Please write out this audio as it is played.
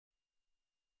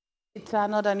It's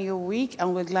another new week,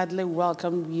 and we gladly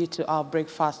welcome you to our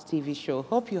Breakfast TV show.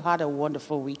 Hope you had a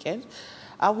wonderful weekend.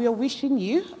 We are wishing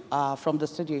you, from the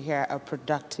studio here, a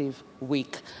productive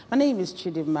week. My name is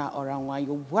Chidima Oranwa.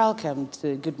 You're welcome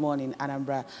to Good Morning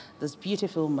Anambra this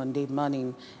beautiful Monday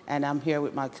morning, and I'm here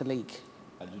with my colleague.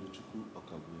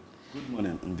 Good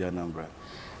morning, Anambra.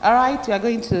 All right, we are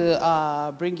going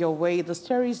to bring your way the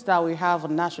stories that we have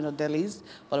on national dailies,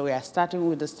 but we are starting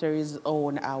with the stories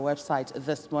on our website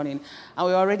this morning. And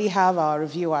we already have our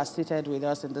reviewers seated with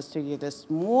us in the studio this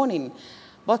morning.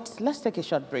 But let's take a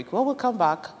short break. When we come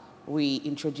back, we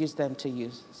introduce them to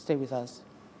you. Stay with us.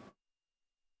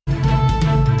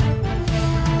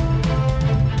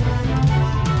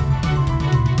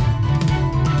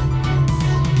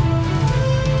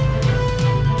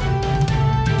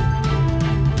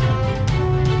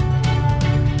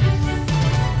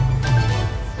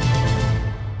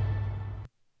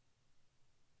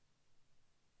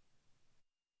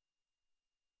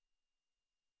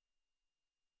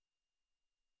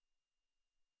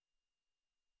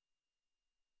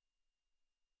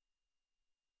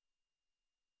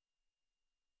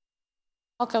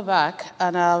 Welcome back,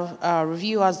 and our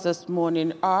reviewers this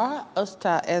morning are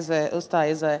Usta Eze.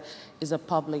 Usta is a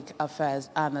public affairs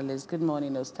analyst. Good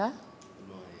morning, Usta. Good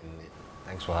morning.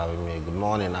 Thanks for having me. Good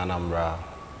morning, Anambra.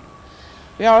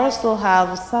 We also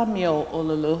have Samuel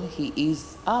Ololo. He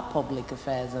is our public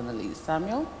affairs analyst.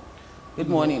 Samuel, good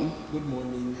morning. Good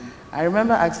morning. I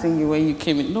remember asking you when you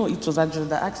came in. No, it was Angela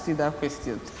that asked you that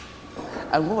question.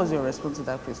 And what was your response to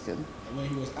that question? When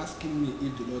he was asking me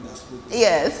if the Lord has spoken.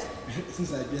 Yes.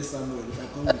 Since I guess Samuel, if I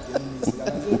come with enemies, I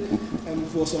said, and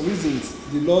for some reasons,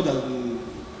 the Lord has been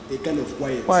a kind of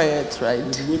quiet. Quiet, right.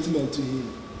 We're waiting unto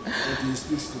him until he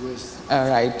speaks to us. All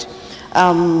right.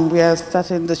 We are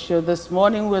starting the show this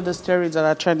morning with the stories that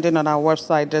are trending on our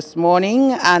website this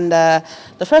morning. And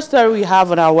the first story we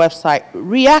have on our website,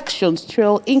 reactions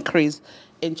trail increase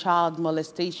in child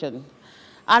molestation.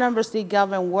 Anambra State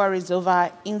government worries over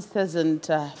incessant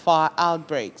fire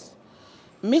outbreaks.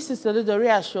 Mrs. Soludo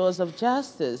reassures of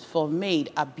justice for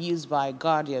maid abused by a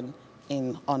guardian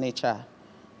in Onitsha.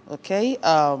 Okay,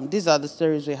 these are the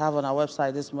stories we have on our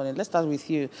website this morning. Let's start with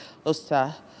you,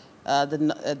 Osta.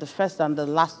 The first and the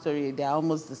last story, they're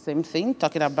almost the same thing,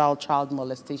 talking about child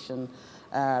molestation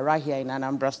right here in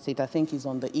Anambra State. I think is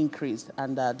on the increase.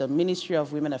 And the Ministry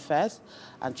of Women Affairs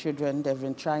and Children, they've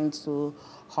been trying so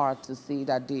hard to see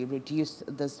that they reduce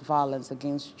this violence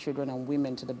against children and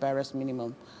women to the barest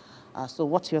minimum. So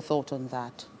what's your thought on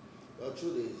that? Well,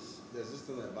 truth is, there's this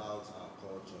thing about our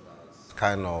culture that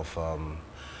kind of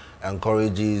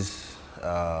encourages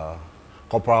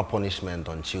corporal punishment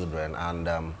on children,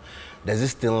 and there's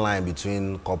this thin line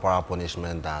between corporal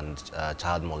punishment and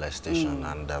child molestation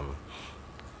and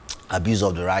abuse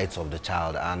of the rights of the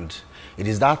child. And it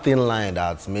is that thin line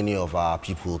that many of our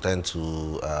people tend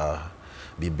to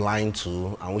be blind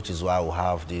to, and which is why we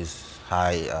have this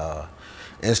high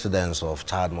incidence of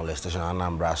child molestation in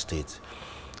Anambra State.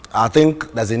 I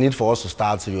think there's a need for us to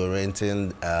start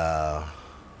reorienting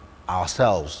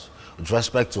ourselves with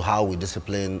respect to how we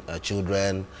discipline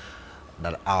children,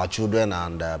 that our children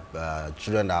and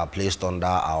children that are placed under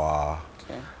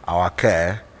our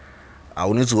care.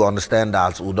 We need to understand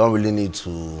that we don't really need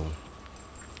to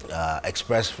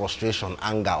express frustration,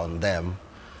 anger on them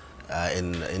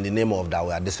in the name of that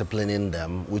we are disciplining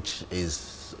them, which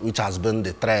has been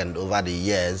the trend over the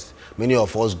years. Many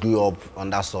of us grew up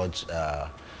under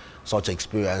such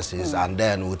experiences, and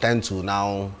then we tend to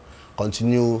now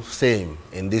continue same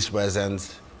in this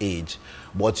present age.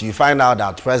 But you find out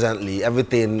that presently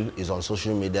everything is on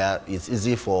social media. It's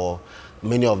easy for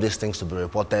many of these things to be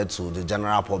reported to the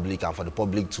general public and for the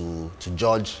public to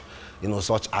judge, you know,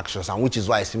 such actions, and which is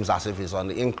why it seems as if it's on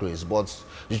the increase. But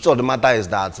the truth of the matter is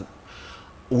that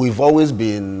we've always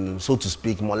been, so to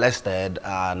speak, molested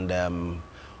and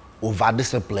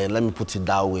over-disciplined, let me put it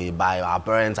that way, by our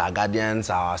parents, our guardians,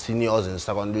 our seniors in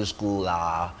secondary school,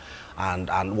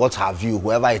 and what have you,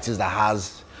 whoever it is that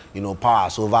has, you know,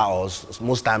 powers over us.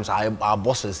 Most times our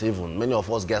bosses even, many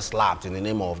of us get slapped in the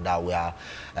name of that we are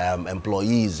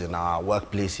employees in our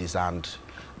workplaces, and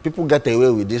people get away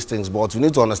with these things. But we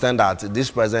need to understand that at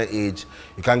this present age,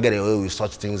 you can't get away with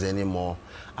such things anymore,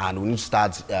 and we need to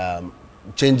start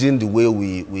changing the way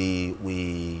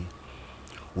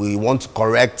we want to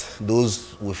correct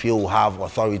those we feel we have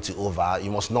authority over.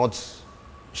 You must not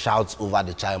shout over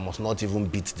the child, you must not even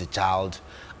beat the child,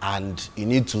 and you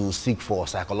need to seek for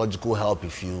psychological help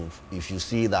if you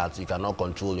see that you cannot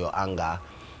control your anger.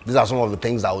 These are some of the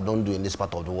things that we don't do in this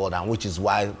part of the world, and which is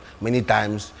why many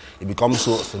times it becomes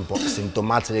so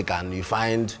symptomatic, and you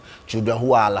find children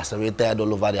who are lacerated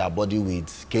all over their body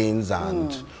with canes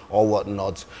and or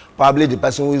whatnot. Probably the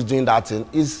person who is doing that thing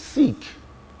is sick,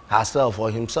 herself or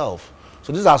himself.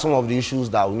 So these are some of the issues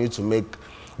that we need to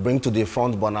bring to the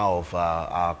front burner of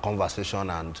our conversation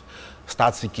and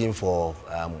start seeking for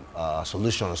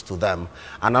solutions to them.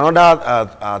 And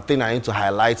another thing I need to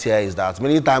highlight here is that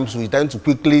many times we tend to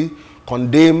quickly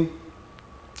condemn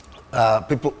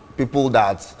people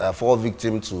that fall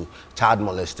victim to child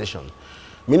molestation.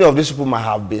 Many of these people might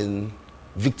have been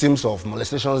victims of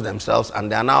molestations themselves,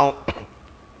 and they are now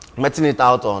meting it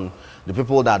out on the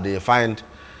people that they find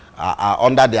are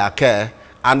under their care,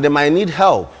 and they might need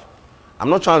help. I'm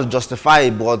not trying to justify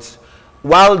it, but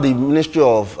while the Ministry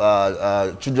of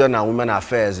Children and Women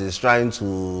Affairs is trying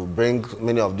to bring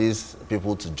many of these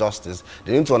people to justice,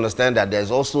 they need to understand that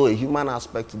there's also a human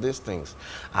aspect to these things,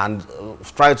 and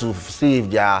try to see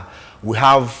if we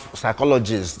have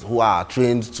psychologists who are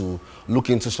trained to look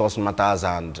into such matters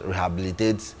and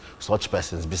rehabilitate such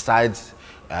persons, besides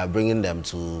bringing them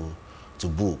to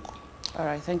book. All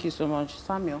right, thank you so much.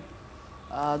 Samuel,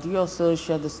 do you also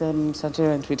share the same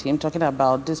sentiment with him, talking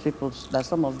about these people, that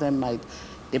some of them might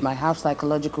have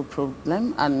psychological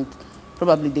problem, and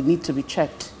probably they need to be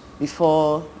checked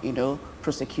before,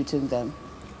 prosecuting them?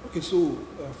 Okay, so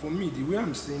for me, the way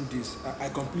I'm saying this, I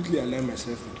completely align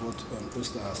myself with what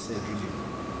Costa has said,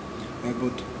 really.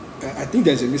 But I think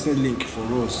there's a missing link for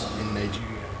us in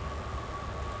Nigeria.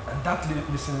 And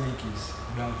that missing link is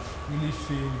we have really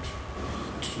failed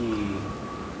to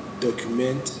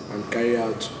document and carry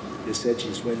out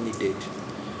researches when needed.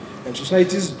 And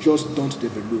societies just don't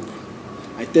develop.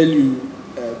 I tell you,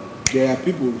 there are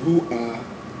people who are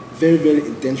very, very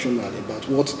intentional about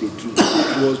what they do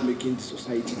towards making the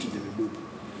society to develop.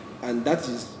 And that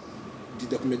is the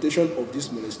documentation of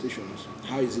these molestations.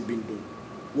 How is it being done?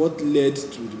 What led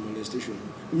to the molestation?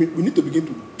 I mean, we need to begin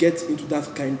to get into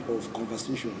that kind of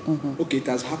conversation. Okay, it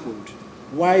has happened.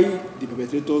 Why the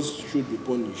perpetrators should be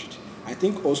punished? I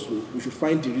think also we should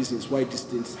find the reasons why these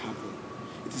things happen.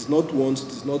 It is not once,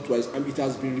 it is not twice, and it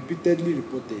has been repeatedly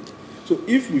reported. So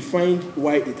if we find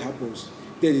why it happens,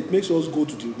 then it makes us go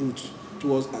to the root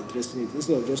towards addressing it,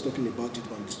 instead of just talking about it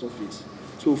on the surface.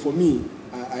 So for me,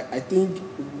 I think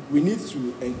we need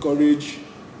to encourage,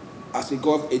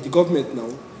 the government now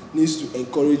needs to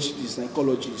encourage the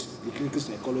psychologists, the clinical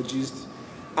psychologists,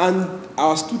 and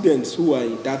our students who are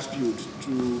in that field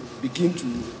to begin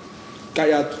to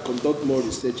conduct more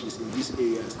researches in these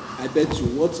areas. I bet you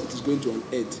what it is going to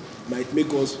unearth might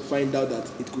make us find out that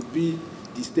it could be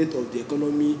the state of the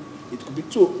economy. It could be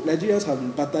so. Nigerians have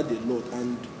been battered a lot,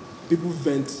 and people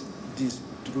vent this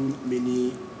through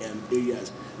many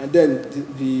areas. And then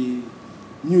the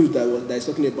news that is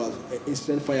talking about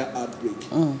instant fire outbreak.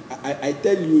 I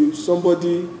tell you,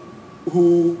 somebody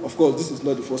who, of course, this is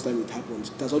not the first time it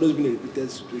happens. It has always been a repeated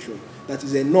situation. That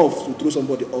is enough to throw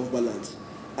somebody off balance,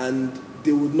 and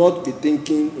they would not be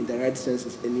thinking in the right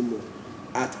senses anymore.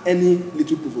 At any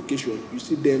little provocation, you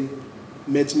see them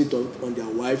meting it on their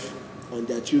wife, on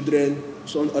their children,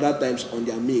 some other times on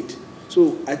their maid.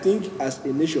 So I think as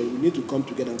a nation, we need to come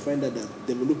together and find out that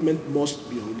development must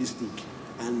be holistic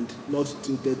and not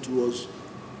tilted towards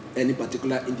any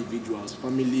particular individuals,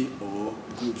 family, or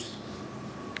groups.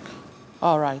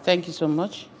 All right, thank you so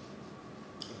much.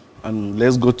 And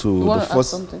let's go to the first.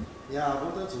 Something? Yeah, I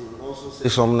wanted to also say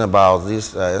something about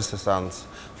these incessant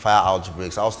fire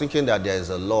outbreaks. I was thinking that there is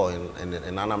a law in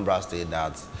Anambra State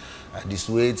that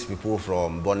dissuades people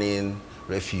from burning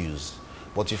refuse.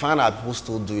 But you find that people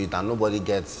still do it and nobody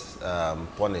gets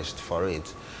punished for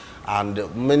it.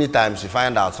 And many times you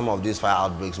find out some of these fire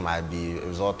outbreaks might be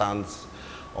resultants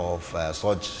of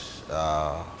such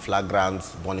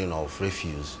flagrant burning of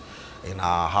refuse in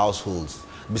our households.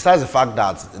 Besides the fact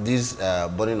that this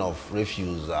burning of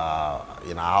refuse in our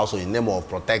household in the name of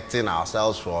protecting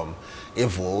ourselves from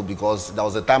evil, because there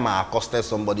was a time I accosted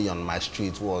somebody on my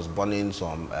street who was burning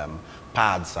some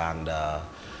pads and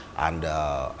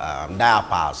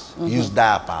diapers, used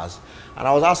diapers. And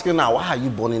I was asking her, why are you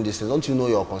burning these things? Don't you know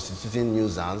you're constituting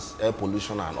nuisance, air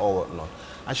pollution and all whatnot?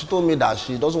 And she told me that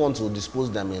she doesn't want to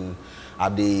dispose them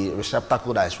at the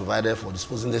receptacle that is provided for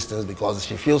disposing these things, because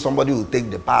she feels somebody will take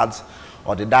the pads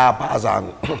or the diapers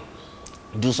and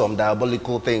do some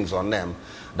diabolical things on them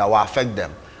that will affect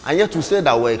them. And yet we say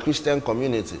that we're a Christian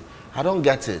community. I don't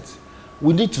get it.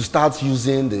 We need to start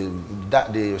using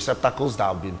the receptacles that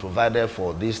have been provided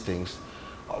for these things,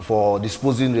 for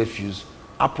disposing refuse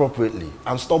appropriately,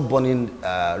 and stop burning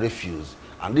refuse.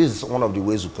 And this is one of the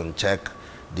ways we can check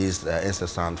these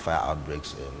incessant fire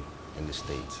outbreaks in the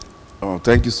state.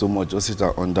 Thank you so much,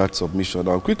 Osita, on that submission.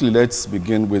 Quickly, let's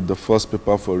begin with the first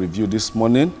paper for review this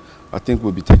morning. I think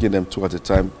we'll be taking them two at a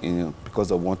time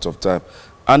because of want of time.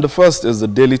 And the first is the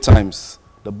Daily Times.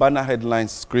 The banner headline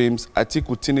screams,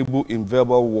 Atiku Tinubu in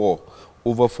verbal war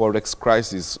over forex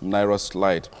crisis, Naira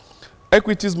slide.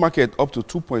 Equities market up to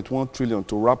 2.1 trillion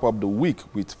to wrap up the week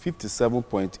with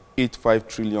 57.85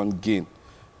 trillion gain.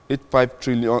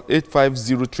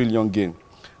 850 trillion gain.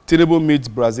 Tinubu meets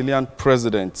Brazilian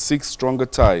president, seeks stronger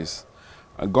ties.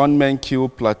 A gunman kill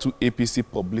Plateau APC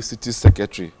publicity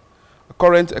secretary. A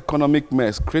current economic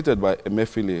mess created by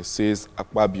Emefiele, says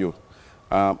Akpabio.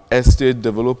 Estate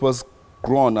developers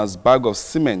grown as bag of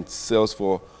cement sells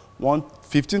for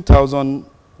 15,000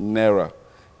 naira.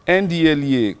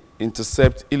 NDLEA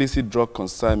intercept illicit drug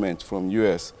consignment from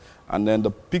US. And then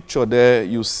the picture there,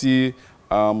 you see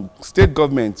state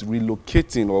government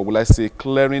relocating, or will I say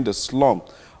clearing the slum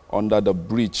under the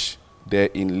bridge there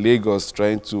in Lagos,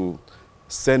 trying to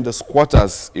send the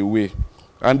squatters away.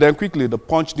 And then quickly, the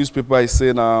Punch newspaper is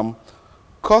saying,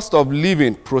 cost of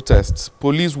living protests.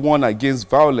 Police warn against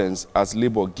violence as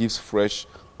Labour gives fresh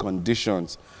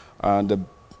conditions. And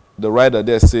the writer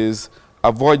there says,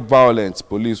 avoid violence,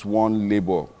 police warn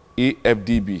Labour.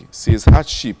 AFDB says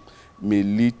hardship may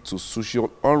lead to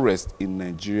social unrest in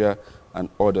Nigeria and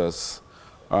others.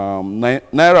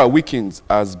 Naira weakens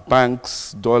as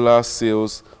banks' dollar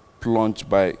sales plunge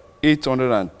by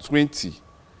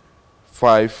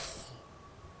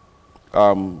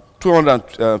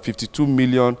 252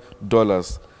 million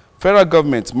dollars. Federal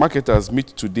government marketers meet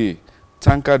today.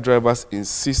 Tanker drivers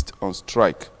insist on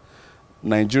strike.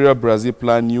 Nigeria-Brazil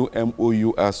plan new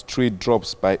MOU as trade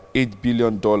drops by $8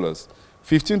 billion.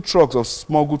 15 trucks of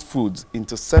smuggled foods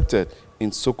intercepted in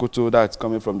Sokoto, that's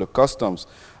coming from the customs.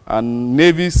 And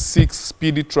Navy seeks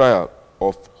speedy trial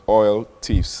of oil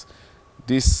thieves.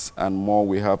 This and more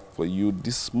we have for you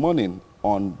this morning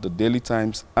on the Daily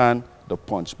Times and the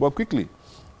Punch. But quickly,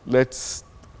 let's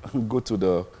go to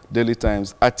the Daily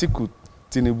Times. Atiku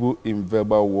Tinubu in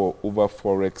verbal war over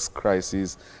forex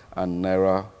crisis and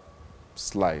Naira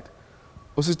slide.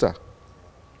 Osita,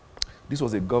 this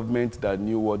was a government that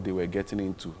knew what they were getting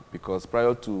into, because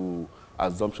prior to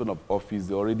assumption of office,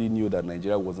 they already knew that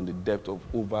Nigeria was in the debt of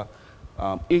over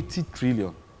 80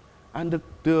 trillion. And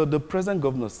the present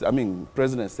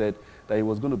president said that he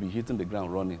was going to be hitting the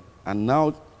ground running. And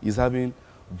now he's having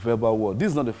verbal war. This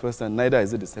is not the first time, neither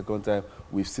is it the second time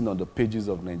we've seen on the pages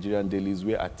of Nigerian dailies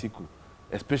where Atiku,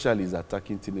 especially, is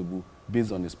attacking Tinubu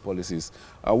based on his policies.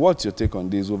 What's your take on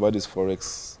this, over this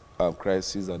forex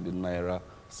crisis and the Naira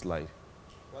slide?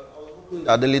 Well, I was hoping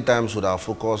that Daily Times would have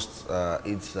focused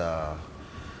its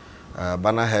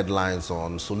banner headlines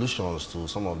on solutions to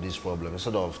some of these problems,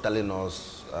 instead of telling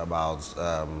us about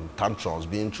tantrums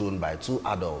being thrown by two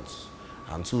adults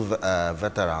and two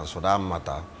veterans, for that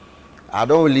matter. I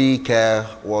don't really care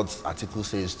what Atiku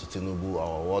says to Tinubu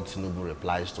or what Tinubu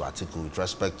replies to Atiku with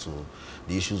respect to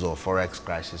the issues of forex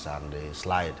crisis and the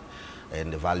slide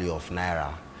in the value of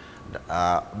Naira.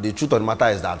 The truth of the matter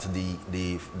is that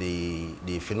the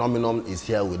phenomenon is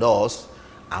here with us,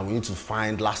 and we need to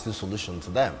find lasting solutions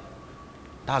to them.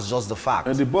 That's just the fact.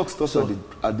 And the buck stops at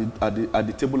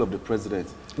the table of the president.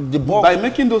 By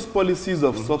making those policies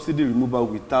of subsidy removal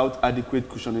without adequate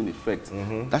cushioning effect,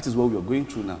 that is what we are going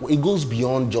through now. It goes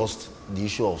beyond just the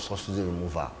issue of subsidy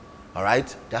removal. All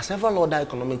right, there are several other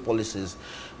economic policies,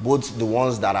 both the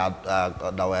ones that are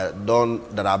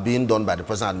being done by the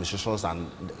present administrations and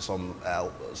some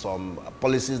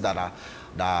policies that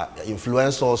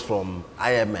influence us from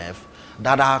IMF,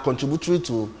 that are contributory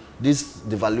to this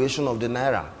devaluation of the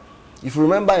Naira. If you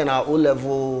remember, in our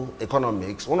O-level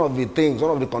economics, one of the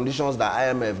conditions that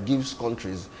IMF gives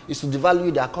countries is to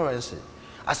devalue their currency.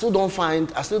 I'm still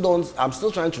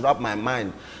trying to wrap my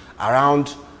mind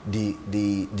around the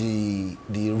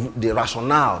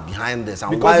rationale behind this.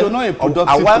 And because you're not a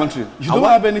productive country. You don't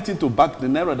have anything to back the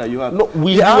Naira that you have. No, if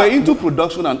you were into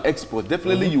production and export,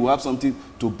 definitely you have something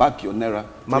to back your Naira.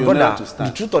 My brother,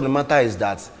 the truth of the matter is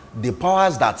that the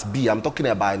powers that be, I'm talking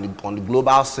about on the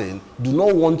global scene, do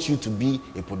not want you to be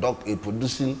a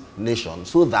producing nation,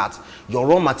 so that your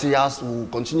raw materials will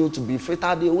continue to be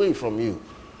frittered away from you,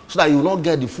 so that you will not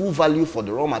get the full value for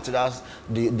the raw materials,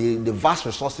 the vast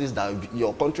resources that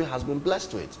your country has been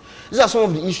blessed with. These are some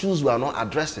of the issues we are not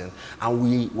addressing, and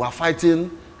we are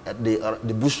fighting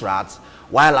the bush rats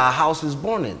while our house is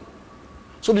burning.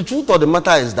 So the truth of the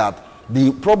matter is that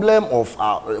the problem of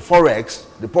our forex,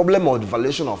 the problem of the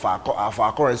valuation of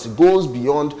our currency goes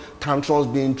beyond tantrums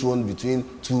being thrown between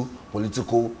two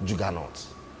political juggernauts.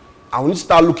 And we need to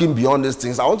start looking beyond these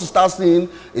things. I want to start seeing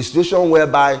a situation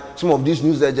whereby some of these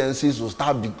news agencies will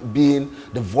start being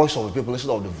the voice of the people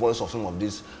instead of the voice of some of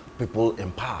these people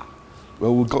in power.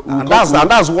 Well,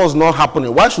 that's what's not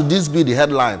happening. Why should this be the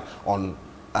headline on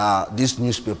this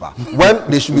newspaper when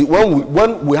they should be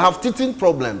when we have teething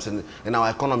problems in our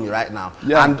economy right now?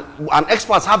 Yeah. And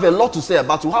experts have a lot to say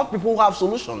about it. We have people who have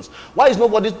solutions. Why is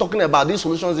nobody talking about these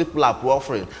solutions people are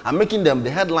offering and making them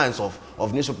the headlines of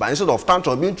newspaper instead of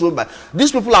tantrum being thrown by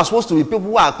these people? Are supposed to be people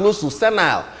who are close to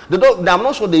senile. I'm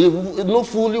not sure they know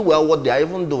fully well what they are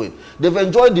even doing. They've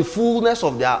enjoyed the fullness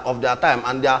of their time,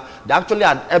 and they actually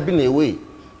are ebbing away,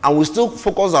 and we still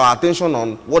focus our attention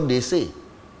on what they say.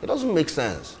 It doesn't make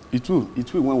sense. It will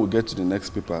when we get to the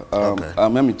next paper.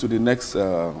 Okay. To the next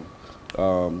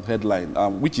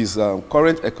headline, which is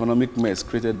current economic mess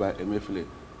created by Emefiele,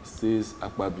 says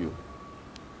Akpabio.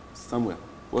 Samuel,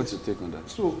 what's your take on that?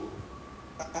 So,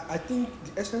 I think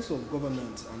the essence of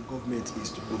governance and government is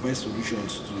to provide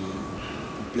solutions to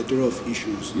a plethora of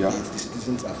issues that the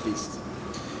citizens are faced.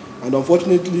 And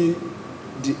unfortunately,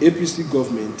 the APC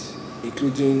government,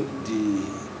 including the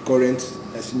current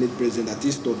Senate president that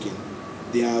is talking,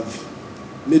 they have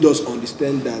made us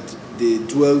understand that they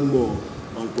dwell more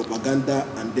on propaganda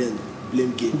and then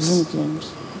blame games.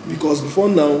 Because before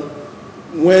now,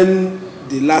 when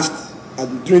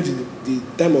during the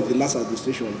time of the last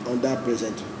administration under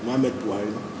President Muhammad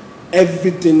Buhari,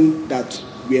 everything that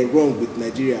were wrong with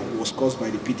Nigeria was caused by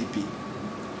the PDP.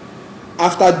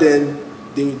 After then,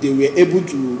 they were able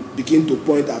to begin to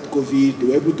point at COVID. They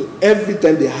were able to, every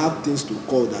time they have things to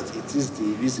call that it is the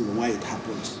reason why it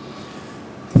happens.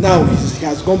 Now he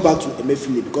has gone back to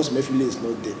Emefiele because Emefiele is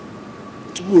not there.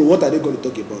 Tomorrow, what are they going to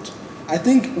talk about? I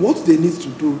think what they need to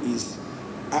do is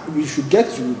we should get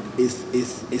to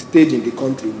a stage in the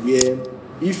country where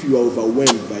if you are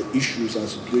overwhelmed by issues and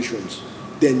situations,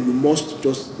 then you must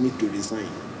just need to resign.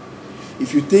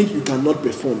 If you think you cannot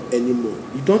perform anymore,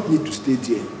 you don't need to stay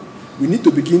there. We need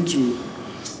to begin to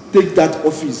take that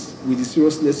office with the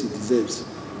seriousness it deserves.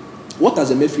 What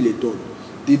has Emefiele done?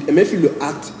 Did Emefiele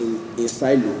act in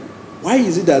silo? Why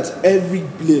is it that every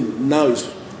blame now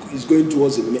is going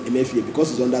towards Emefiele because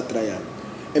he's under trial?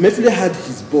 Emefiele had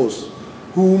his boss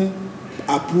whom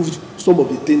approved some of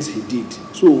the things he did.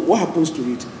 So what happens to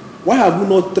it? Why have we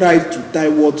not tried to tie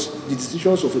what the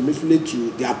decisions of Emefiele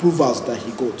to the approvals that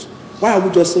he got? Why are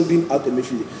we just singling out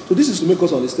Emefiele? So this is to make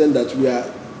us understand that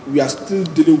we are still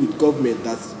dealing with government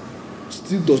that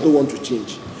still does not want to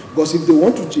change. Because if they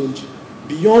want to change,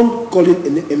 beyond calling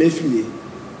Emefiele,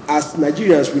 as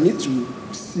Nigerians, we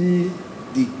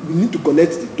need to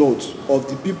connect the dots of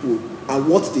the people and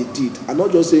what they did, and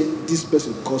not just say this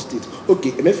person caused it.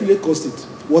 Okay, Emefiele caused it.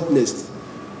 What next?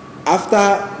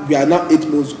 After we are now 8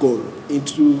 months gone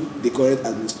into the current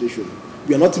administration,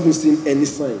 we are not even seeing any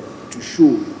sign to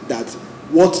show that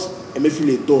what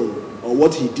Emefiele done or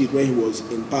what he did when he was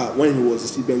in power, when he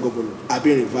was the CBN governor, are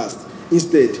being reversed.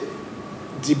 Instead,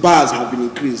 the bars have been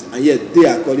increased, and yet they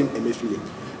are calling Emefiele.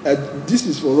 This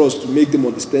is for us to make them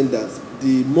understand that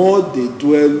the more they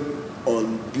dwell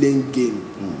on blame game,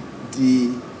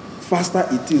 the faster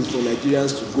it is for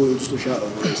Nigerians to go into social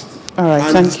unrest. All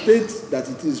right, and the state that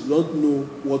it is, we don't know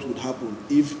what would happen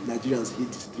if Nigerians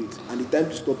hit the street, and the time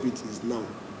to stop it is now.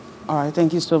 All right,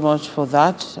 thank you so much for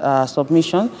that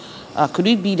submission. Could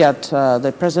it be that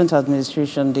the present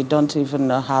administration, they don't even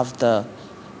have the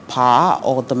power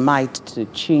or the might to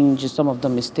change some of the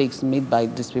mistakes made by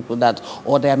these people,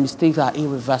 or their mistakes are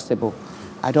irreversible?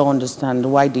 I don't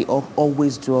understand why they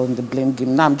always dwell on the blame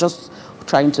game. Now, I'm just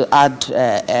trying to add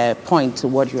a point to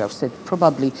what you have said.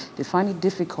 Probably they find it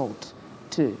difficult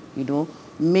to,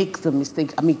 make the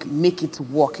mistake, make it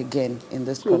work again in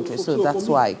this country. So that's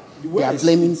why they are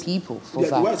blaming people for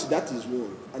that. That is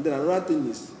one. And then another thing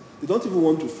is, they don't even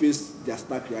want to face their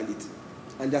stark reality.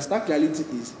 And their stark reality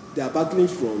is they are battling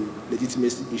from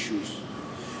legitimacy issues.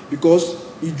 Because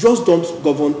you just don't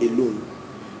govern alone.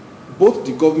 Both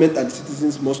the government and the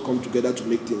citizens must come together to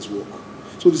make things work.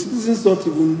 So the citizens don't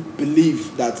even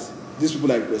believe that these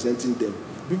people are representing them.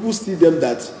 People see them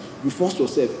that you force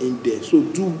yourself in there. So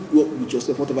do with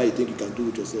yourself whatever you think you can do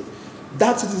with yourself.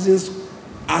 That citizens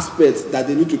aspect that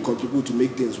they need to contribute to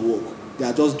make things work, they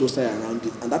are just docile around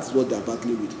it, and that is what they are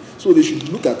battling with. So they should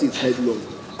look at it headlong.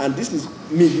 And this is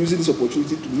me using this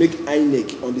opportunity to make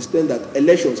INEC understand that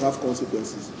elections have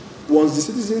consequences. Once the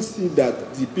citizens see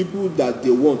that the people that they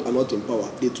want are not in power,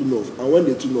 they tune off. And when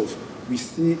they tune off, we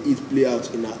see it play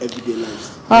out in our everyday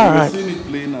lives. All right. We're seeing it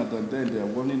playing out, and then they're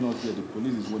warning us that the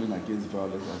police is warning against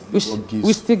violence.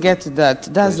 We still get to that.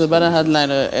 That's the banner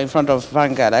headline in front of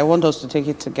Vanguard. I want us to take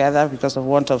it together because of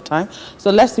want of time.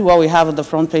 So let's see what we have on the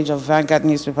front page of Vanguard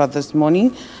newspaper this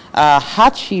morning.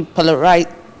 Hardship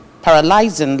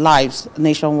paralyzing lives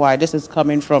nationwide. This is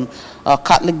coming from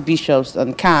Catholic bishops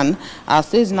and CAN.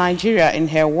 Says Nigeria in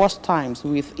her worst times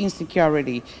with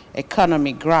insecurity,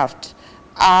 economic graft,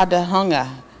 add hunger,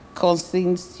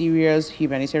 causing serious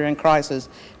humanitarian crisis.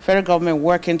 Federal government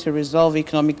working to resolve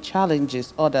economic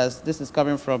challenges. Others. This is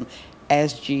coming from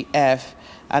SGF.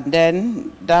 And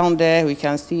then down there we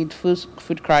can see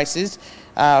food crisis.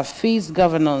 Fees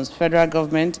governance, federal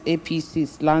government, APC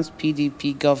slants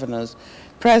PDP governors.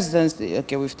 Presidency,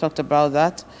 okay, we've talked about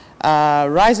that.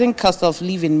 Rising cost of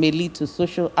living may lead to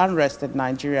social unrest in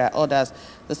Nigeria. Others.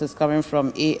 This is coming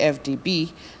from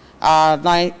AFDB.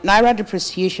 Naira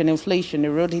depreciation, inflation,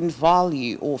 eroding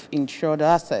value of insured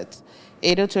assets.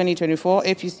 Edo 2024,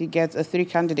 APC gets a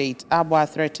 3-candidate. Abwa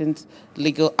threatens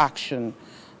legal action.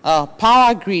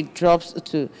 Power grid drops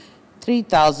to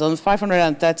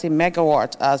 3,530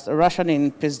 megawatts as rationing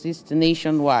persists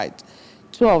nationwide.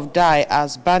 12 die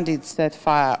as bandits set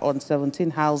fire on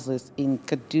 17 houses in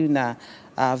Kaduna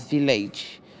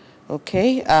village.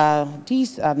 Okay,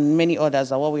 these and many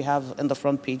others are what we have in the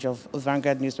front page of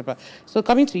Vanguard newspaper. So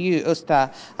coming to you,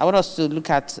 Osta, I want us to look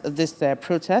at this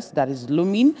protest that is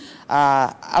looming.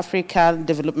 African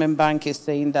Development Bank is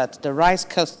saying that the rise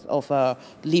cost of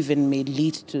living may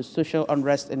lead to social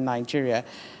unrest in Nigeria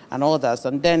and others.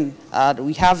 And then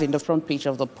we have in the front page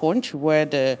of the Punch where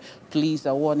the police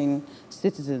are warning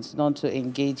citizens not to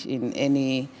engage in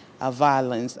any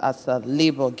violence as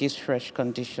labor gives fresh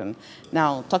condition.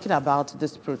 Now, talking about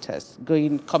this protest,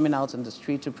 coming out in the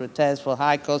street to protest for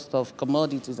high cost of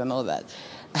commodities and all that,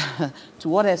 to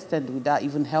what extent would that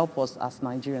even help us as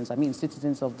Nigerians, I mean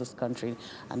citizens of this country?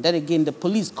 And then again, the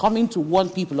police coming to warn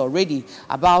people already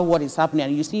about what is happening,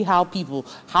 and you see how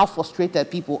frustrated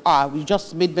people are. We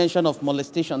just made mention of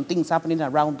molestation, things happening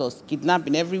around us,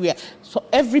 kidnapping everywhere. So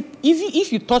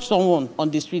if you touch someone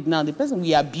on the street now, the person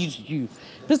will abuse you.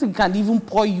 The person can even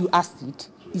pour you acid.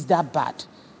 Is that bad?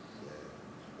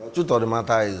 The truth of the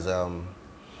matter is,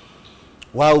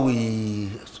 while we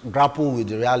grapple with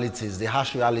the realities, the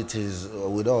harsh realities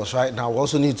with us right now, we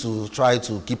also need to try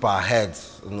to keep our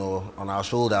heads, on our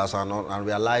shoulders and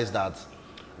realize that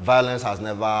violence has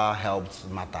never helped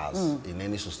matters in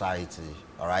any society,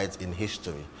 all right, in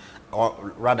history.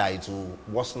 Or rather, it will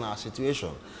worsen our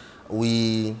situation.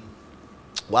 The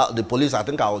police, I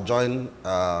think I'll join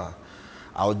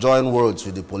words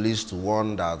with the police to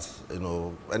warn that,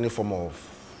 any form of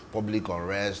public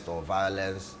unrest or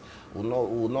violence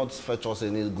will not fetch us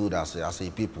any good as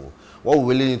a people. What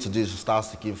we really need to do is to start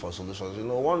seeking for solutions.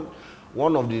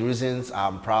 One of the reasons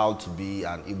I'm proud to be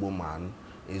an Igbo man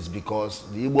is because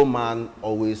the Igbo man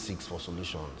always seeks for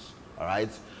solutions, all right?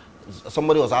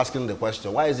 Somebody was asking the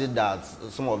question, why is it that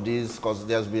some of these, because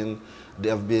there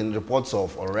have been reports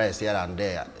of arrests here and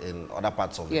there in other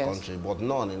parts of the country, but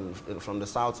none from the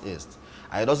southeast.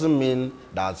 And it doesn't mean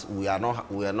that we are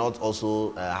not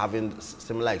also having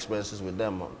similar experiences with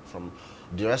them from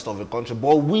the rest of the country.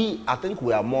 But I think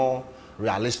we are more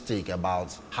realistic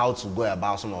about how to go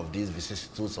about some of these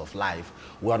vicissitudes of life.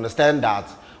 We understand that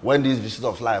when these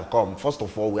vicissitudes of life come, first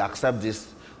of all, we accept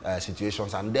these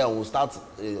situations, and then we'll start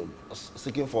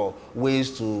seeking for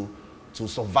ways to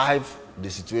survive the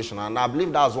situation. And I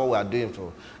believe that's what we are doing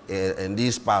in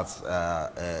these parts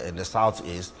in the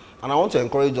southeast. And I want to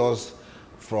encourage us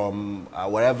from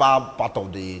wherever part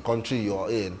of the country you're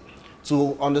in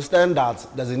to understand that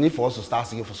there's a need for us to start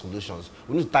seeking for solutions.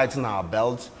 We need to tighten our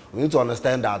belts. We need to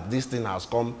understand that this thing has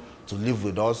come to live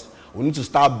with us. We need to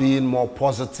start being more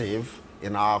positive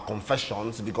in our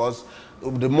confessions, because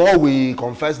the more we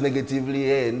confess negatively,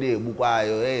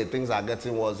 hey, things are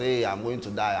getting worse, hey, I'm going to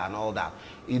die and all that,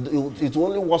 it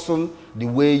only worsen the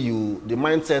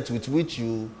mindset with which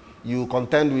you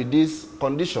contend with these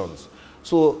conditions.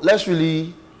 So let's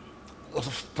really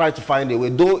try to find a way,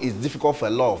 though it's difficult for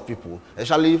a lot of people,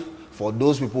 especially for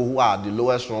those people who are the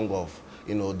lowest rung of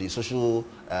the social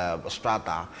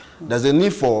strata. There's a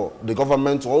need for the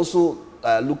government to also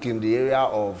look in the area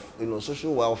of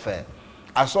social welfare.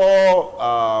 I saw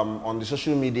on the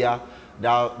social media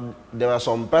that there were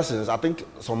some persons, I think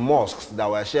some mosques, that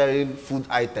were sharing food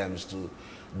items to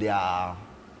their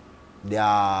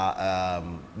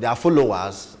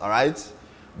followers, all right,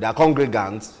 their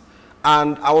congregants.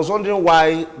 And I was wondering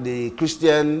why the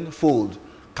Christian fold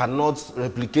cannot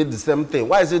replicate the same thing.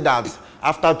 Why is it that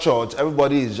after church,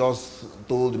 everybody is just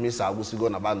told Mr. Agusi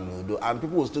going about Nudo, and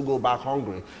people will still go back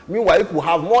hungry. Meanwhile, people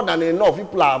have more than enough.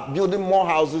 People are building more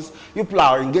houses. People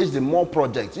are engaged in more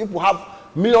projects. People have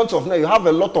millions of, you have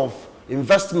a lot of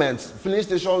investments, filling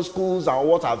stations, schools, and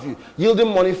what have you,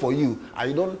 yielding money for you,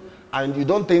 and you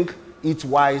don't think it's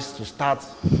wise to start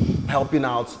helping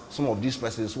out some of these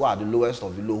persons who are the lowest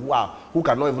of the low, who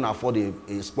cannot even afford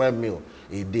a square meal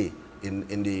a day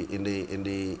in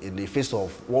the face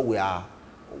of what we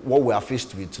are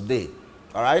faced with today.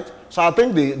 All right. So I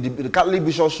think the Catholic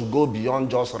bishops should go beyond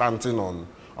just ranting on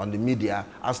the media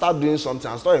and start doing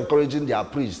something and start encouraging their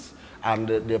priests and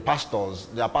their pastors,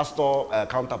 their pastor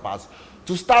counterparts,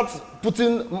 to start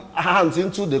putting hands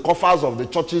into the coffers of the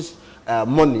church's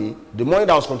money, the money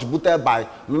that was contributed by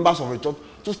members of the church,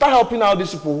 to start helping out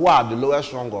these people who are the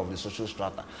lowest rung of the social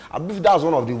strata. I believe that's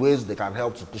one of the ways they can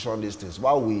help to cushion these things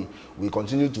while we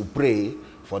continue to pray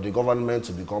for the government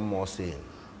to become more sane.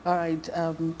 All right,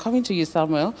 coming to you,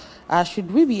 Samuel,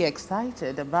 should we be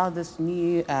excited about this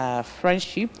new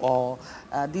friendship or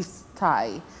this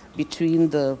tie between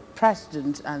the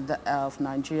president of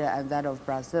Nigeria and that of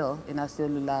Brazil, Inácio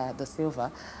Lula da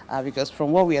Silva? Because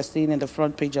from what we are seeing in the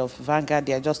front page of Vanguard,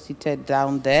 they are just seated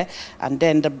down there, and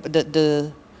then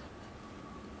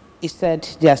it said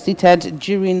they are seated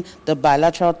during the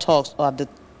bilateral talks or the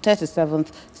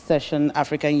 37th session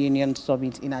African Union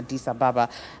Summit in Addis Ababa.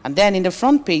 And then in the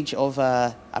front page of,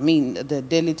 the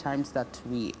Daily Times that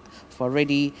we have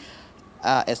already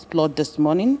explored this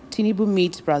morning, Tinubu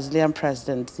meets Brazilian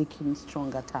president seeking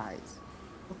stronger ties.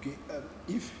 Okay,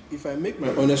 if I make my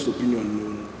honest opinion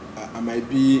known, I might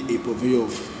be a purveyor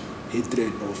of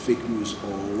hatred or fake news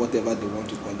or whatever they want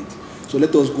to call it. So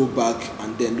let us go back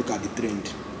and then look at the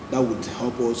trend. That would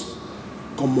help us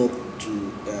come up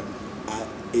to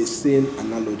a sane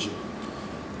analogy.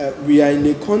 We are in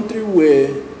a country where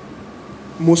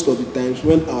most of the times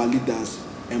when our leaders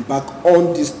embark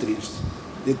on these trips,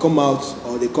 they come out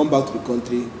or they come back to the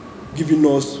country giving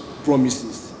us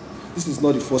promises. This is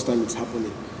not the first time it's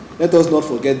happening. Let us not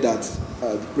forget that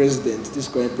the president, this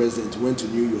current president, went to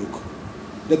New York.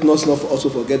 Let us not also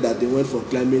forget that they went for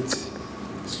climate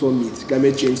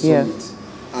change summit.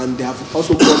 And they have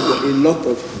also come for a lot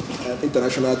of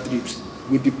international trips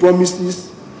with the promises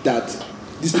that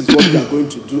this is what they are going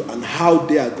to do and how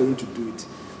they are going to do it.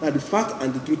 Now, the fact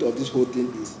and the truth of this whole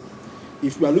thing is,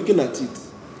 if we are looking at it,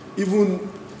 even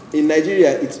in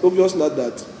Nigeria, it's obvious now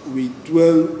that we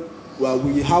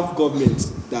have governments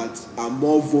that are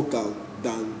more vocal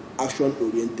than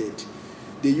action-oriented.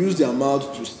 They use their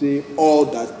mouth to say all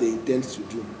that they intend to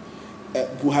do.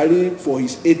 Buhari, for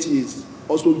his 8 years,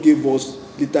 also gave us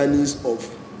litanies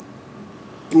of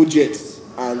projects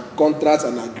and contracts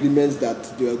and agreements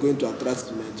that they were going to attract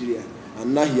to Nigeria.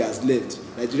 And now he has left.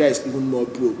 Nigeria is even more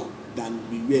broke than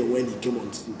we were when he came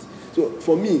on seat. So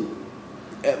for me,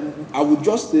 I would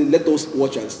just say let us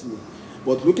watch and see.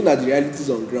 But looking at the realities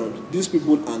on ground, these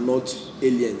people are not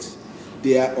aliens.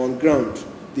 They are on ground.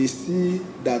 They see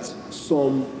that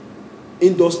some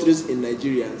industries in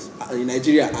Nigeria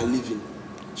are leaving.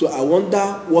 So I wonder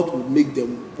what would make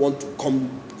them want to come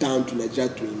down to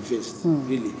Nigeria to invest,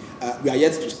 really. We are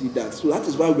yet to see that. So that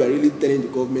is why we are really telling the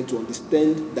government to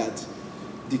understand that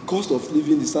the cost of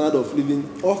living, the standard of living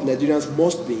of Nigerians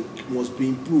must be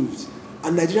improved.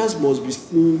 And Nigerians must be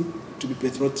seen to be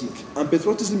patriotic. And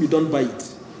patriotism, you don't buy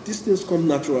it. These things come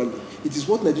naturally. It is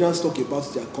what Nigerians talk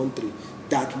about their country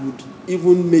that would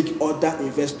even make other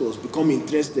investors become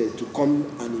interested to come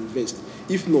and invest.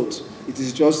 If not, it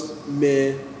is just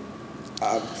mere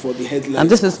for the headlines. And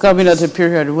this is coming at a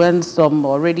period when some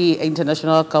already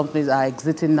international companies are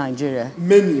exiting Nigeria.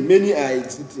 Many are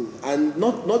exiting. And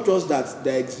not just that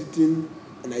they're exiting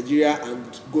Nigeria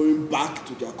and going back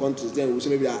to their countries. Then we'll say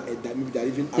maybe they're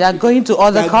even They are going to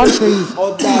other countries,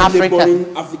 other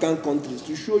neighboring African countries,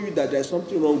 to show you that there's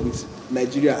something wrong with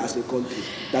Nigeria as a country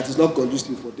that is not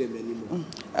conducive for them anymore.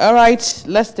 All right,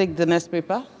 let's take the next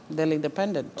paper, Daily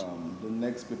Independent. The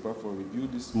next paper for review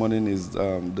this morning is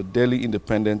the Daily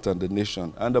Independent and the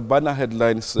Nation. And the banner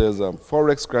headline says,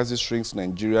 Forex crisis shrinks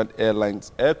Nigerian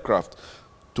Airlines aircraft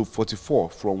to 44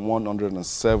 from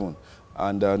 107.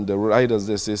 And the riders,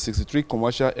 they say 63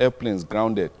 commercial airplanes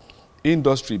grounded.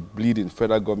 Industry bleeding,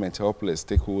 federal government helpless,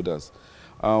 stakeholders.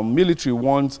 Military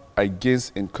warns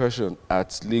against incursion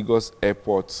at Lagos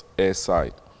Airport's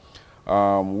airside.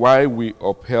 Why we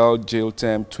upheld jail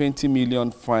term, 20 million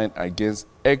fine against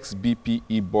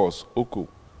ex-BPE boss, Oko,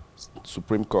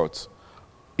 Supreme Court.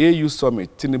 AU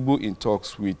Summit, Tinubu in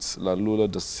talks with Lula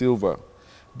da Silva.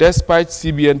 Despite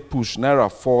CBN push,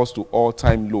 Naira falls to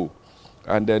all-time low.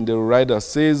 And then the rider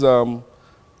says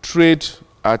trade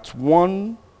at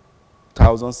 1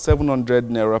 1,700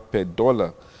 naira per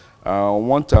dollar,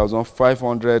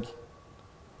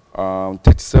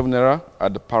 1,537 naira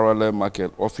at the parallel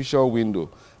market. Official window.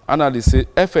 Analysts say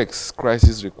FX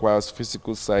crisis requires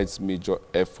physical sites major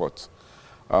effort.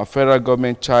 Federal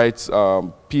government chides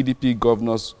PDP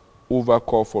governors over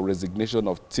call for resignation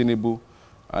of Tinubu.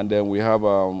 And then we have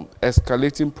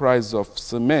escalating price of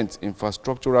cement,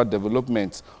 infrastructural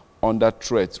development under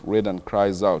threat, Redan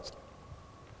cries out.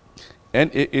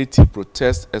 NAAT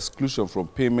protests exclusion from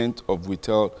payment of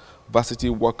withheld varsity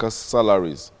workers'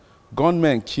 salaries.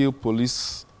 Gunmen kill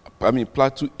Plateau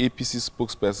APC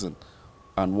spokesperson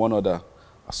and one other.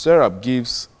 Serap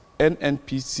gives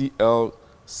NNPCL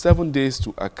 7 days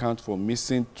to account for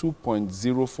missing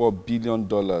 $2.04 billion,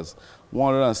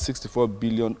 164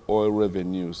 billion oil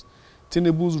revenues.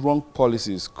 Tinubu's wrong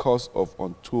policies cause of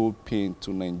untold pain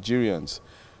to Nigerians.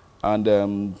 And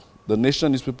the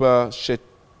Nation newspaper,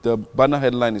 the banner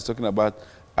headline is talking about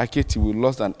Aketi, we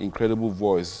lost an incredible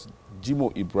voice.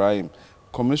 Jimo Ibrahim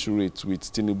commiserates with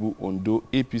Tinubu, Ondo,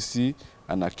 APC,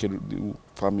 and Akeru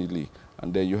family.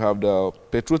 And then you have the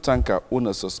petrol tanker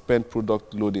owner suspend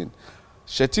product loading.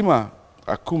 Shetima,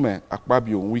 Akume,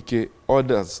 Akpabio, Wike,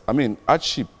 others,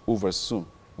 hardship over soon.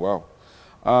 Wow.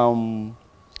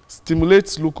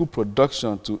 Stimulates local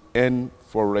production to end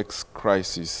forex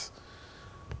crisis.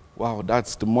 Wow,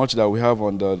 that's the much that we have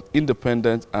on the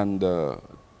Independent and the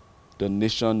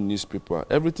Nation newspaper.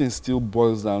 Everything still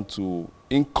boils down to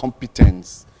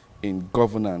incompetence in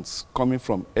governance coming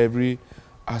from every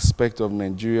aspect of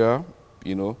Nigeria.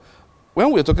 You know,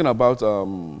 when we're talking about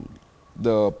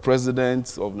the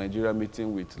president of Nigeria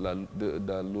meeting with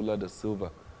Lula da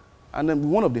Silva, and then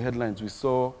one of the headlines we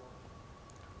saw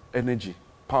energy,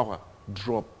 power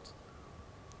dropped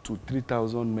to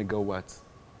 3,000 megawatts.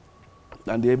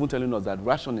 And they're even telling us that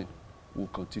rationing will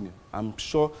continue. I'm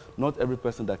sure not every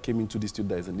person that came into this studio,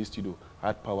 that is in this studio,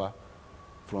 had power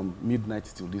from midnight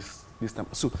till this time.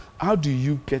 So how do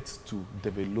you get to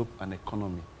develop an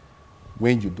economy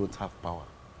when you don't have power?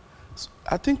 So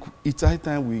I think it's high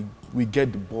time we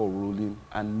get the ball rolling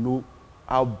and know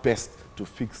how best to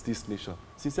fix this nation.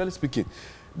 Sincerely speaking,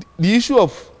 the issue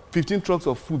of 15 trucks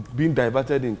of food being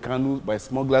diverted in Kanu by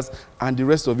smugglers and the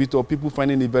rest of it, or people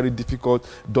finding it very difficult,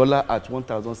 dollar at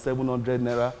 1,700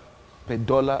 naira per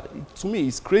dollar, to me,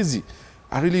 it's crazy.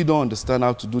 I really don't understand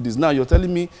how to do this. Now, you're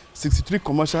telling me 63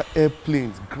 commercial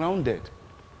airplanes grounded.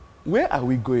 Where are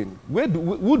we going? Where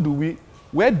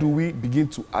do we begin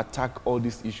to attack all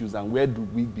these issues, and where do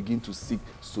we begin to seek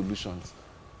solutions?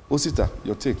 Osita,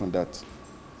 your take on that?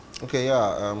 Okay,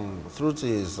 yeah, truth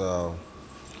is,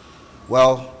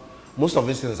 well, most of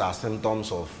these things are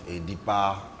symptoms of a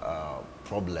deeper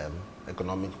problem,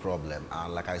 economic problem.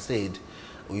 And like I said,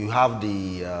 you have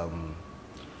the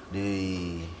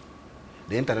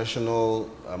international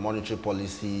monetary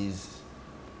policies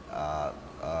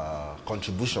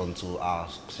contribution to our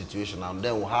situation, and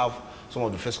then we have some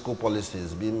of the fiscal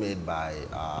policies being made by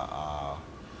our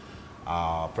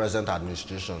present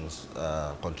administration's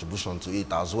contribution to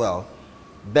it as well.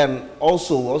 Then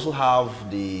also we also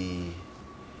have the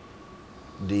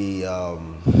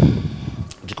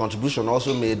contribution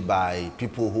also made by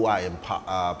people who are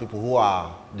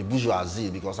the bourgeoisie,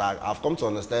 because I've come to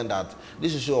understand that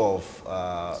this issue of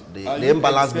the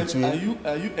imbalance between...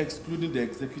 Are you excluding the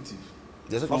executive?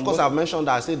 Yes, of course, I've mentioned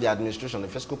that I said the administration, the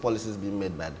fiscal policies being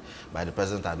made by the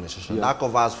present administration. Yeah. That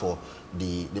covers for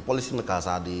the policymakers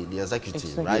are the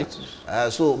executive, right?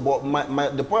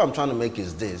 But the point I'm trying to make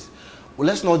is this. Well,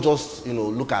 let's not just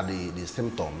look at the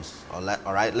symptoms,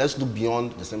 all right? Let's look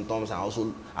beyond the symptoms and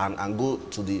also and go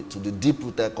to the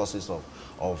deep-rooted causes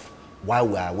of why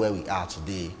we are where we are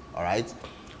today, all right?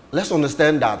 Let's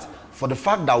understand that for the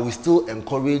fact that we still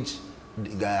encourage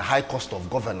the high cost of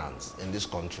governance in this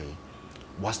country,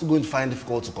 we're still going to find it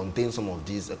difficult to contain some of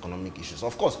these economic issues.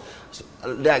 Of course,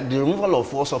 the removal of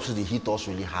fuel subsidy hit us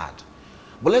really hard.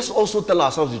 But let's also tell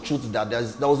ourselves the truth that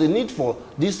there was a need for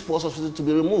this fuel subsidy to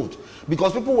be removed,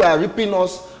 because people were ripping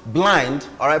us blind,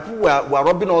 all right? People were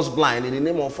robbing us blind in the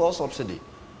name of fuel subsidy.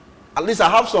 At least I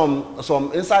have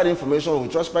some inside information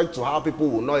with respect to how people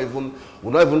will not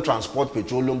even transport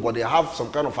petroleum, but they have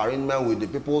some kind of arrangement with the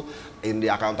people in the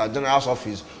Accountant General's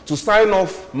office to sign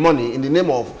off money in the name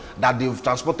of that they've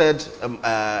transported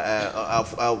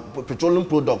petroleum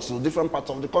products to different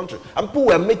parts of the country. And people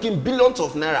were making billions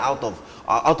of naira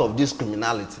out of this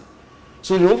criminality.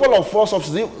 So the removal of fuel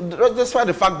subsidy, despite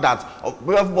the fact that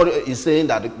everybody is saying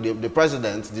that the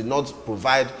president did not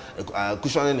provide a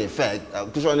cushioning effect,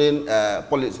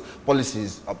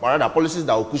 policies, or rather policies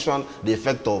that will cushion the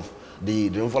effect of the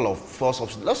removal of fuel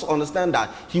subsidy, let's understand that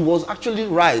he was actually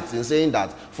right in saying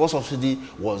that fuel subsidy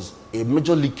was a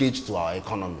major leakage to our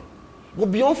economy.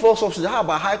 But beyond fuel subsidy, how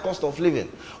about high cost of living?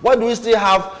 Why do we still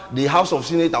have the House of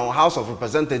Senate and House of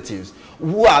Representatives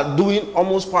who are doing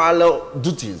almost parallel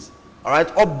duties, all right,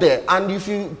 up there? And if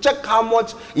you check how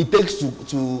much it takes to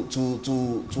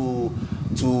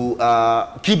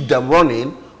keep them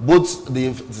running, both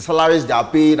the salaries they are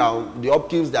paid and the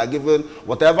upkeeps they are given,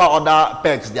 whatever other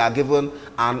perks they are given,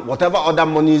 and whatever other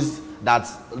monies that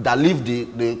leave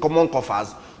the common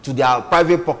coffers to their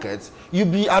private pockets, you'll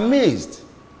be amazed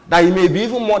that it may be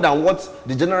even more than what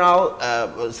the general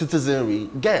citizenry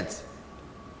gets.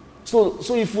 So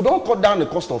if we don't cut down the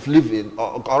cost of living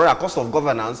or a cost of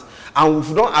governance, and if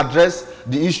we don't address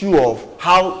the issue of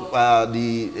how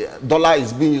the dollar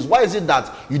is being used, why is it that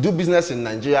you do business in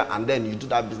Nigeria and then you do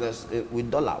that business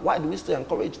with dollar? Why do we still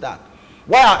encourage that?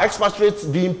 Why are expatriates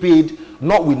being paid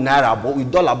not with naira but with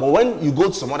dollar? But when you go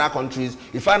to some other countries,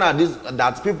 you find out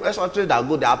that people, expatriates that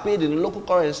go, they are paid in local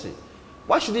currency.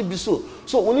 Why should it be so?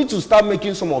 So we need to start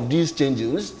making some of these changes.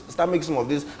 We need to start making some of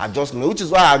these adjustments, which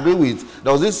is why I agree with.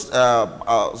 There was this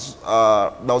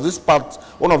part,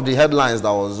 one of the headlines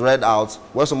that was read out,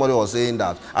 where somebody was saying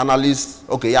that analysts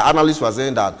were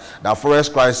saying that the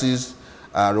forest crisis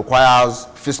requires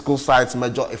fiscal side's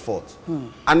major effort.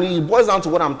 And it boils down to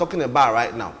what I'm talking about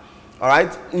right now. All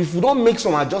right, if we don't make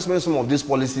some adjustments, some of these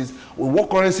policies, what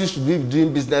currency should we be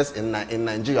doing business in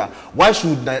Nigeria? Why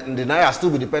should the naira still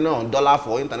be dependent on dollar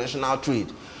for international trade?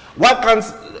 Why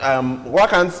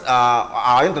can't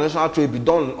our international trade be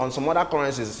done on some other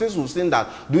currencies? Since we've seen that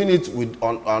doing it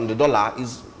on the dollar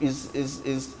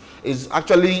is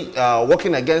actually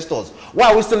working against us. Why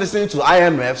are we still listening to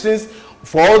IMF since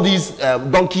for all these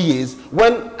donkey years,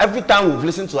 when every time we've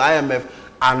listened to IMF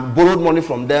and borrowed money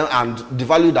from them and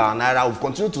devalued our naira, we've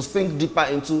continued to sink deeper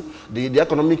into the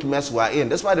economic mess we're in,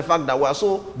 despite the fact that we're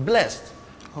so blessed.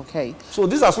 Okay. So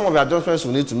these are some of the adjustments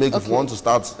we need to make if we want to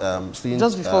start seeing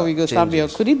just before we go, changes. Samuel,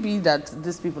 could it be that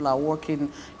these people are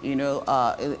working, in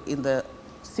the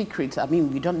secret? I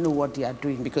mean, we don't know what they are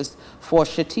doing, because for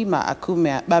Shetima,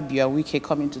 Akume, Babia, Wike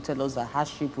coming to tell us that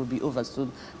hardship will be over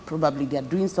soon, probably they are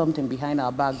doing something behind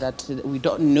our back that we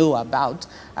don't know about,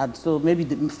 and so maybe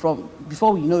before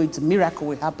we know it, a miracle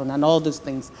will happen and all these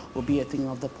things will be a thing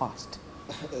of the past.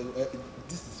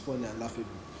 This is funny and laughable.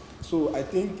 So I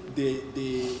think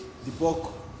the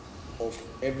bulk of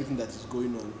everything that is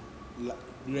going on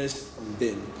rests on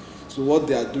them. So what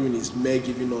they are doing is mere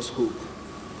giving us hope,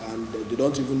 and they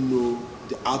don't even know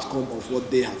the outcome of what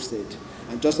they have said.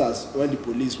 And just as when the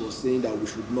police was saying that we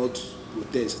should not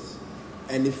protest,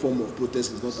 any form of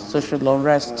protest is not allowed. Social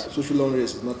unrest. Social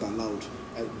unrest is not allowed.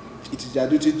 It is their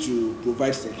duty to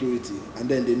provide security, and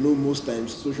then they know most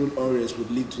times social unrest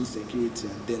would lead to insecurity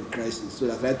and then crisis. So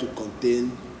they try to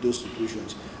contain those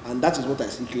situations, and that is what I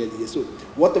see clearly here. So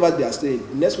whatever they are saying,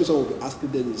 the next question we'll be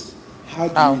asking them is, how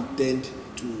do you intend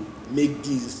to make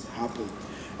this happen?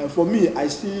 And for me, I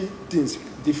see things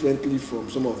differently from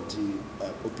some of the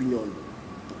opinion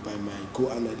by my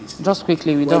co-analysts. Just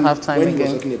quickly, we don't have time when again. When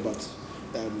he was talking about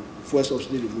fuel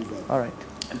subsidy removal. All right.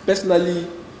 And personally,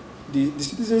 the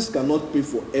citizens cannot pay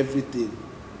for everything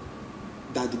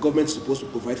that the government is supposed to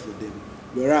provide for them,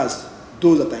 whereas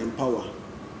those that are in power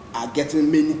are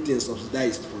getting many things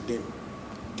subsidized for them.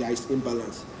 There is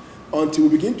imbalance. Until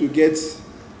we begin to get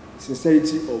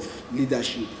sincerity of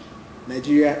leadership,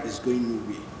 Nigeria is going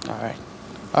nowhere. All right.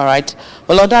 All right.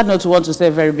 Well, on that note, we want to say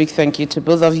a very big thank you to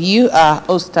both of you.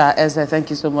 Osta Eze, thank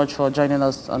you so much for joining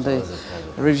us on the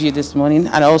review this morning.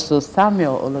 And also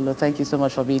Samuel Ololo, thank you so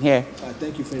much for being here.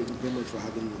 Thank you very much for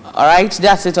having me. All right.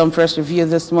 That's it on Press Review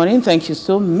this morning. Thank you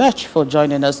so much for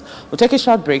joining us. We'll take a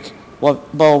short break, but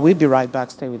we'll be right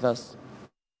back. Stay with us.